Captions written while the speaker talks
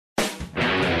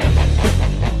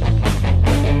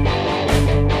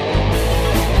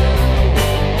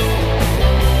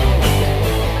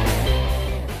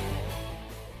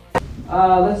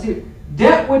Let's see.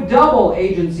 Debt would double,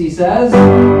 agency says.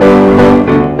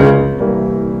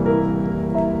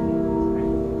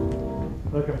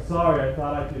 Look, I'm sorry. I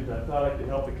thought I could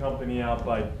help the company out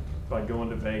by going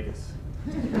to Vegas.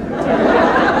 It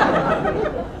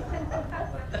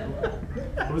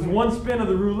was one spin of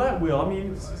the roulette wheel. I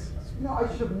mean, you know, I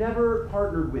should have never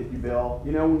partnered with you, Bill.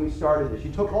 You know, when we started this,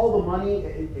 you took all the money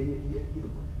and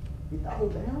you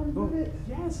doubled down with it.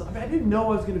 Yes, I mean, I didn't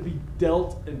know I was going to be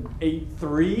dealt an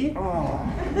 8-3. Oh.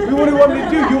 What do you want me to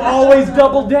do? You always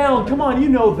double down. Come on, you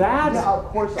know that. Yeah, of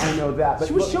course I know that. But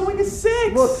she was showing a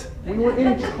 6. Look, we were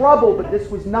in trouble, but this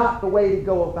was not the way to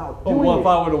go about doing it. Well, if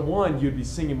I would have won, you'd be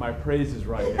singing my praises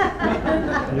right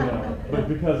now. You know, but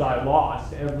because I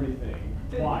lost everything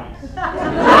twice.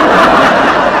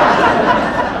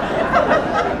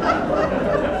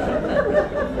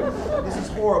 This is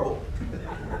horrible.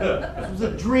 This was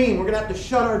a dream. We're going to have to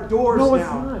shut our doors now. No, it's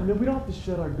not. No, we don't have to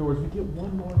shut our doors. We get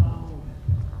one more loan.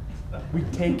 We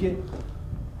take it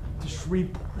to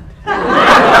Shreveport. No,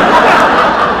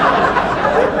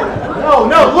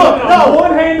 look, no.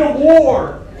 One hand of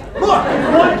war. Look.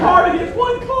 It's one card against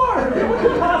one card. What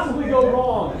could possibly go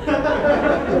wrong?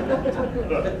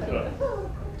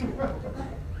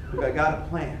 Look, I got a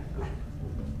plan.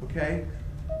 Okay?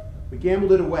 We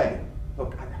gambled it away.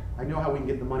 Look, I know how we can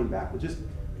get the money back. We'll just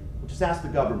ask the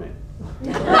government.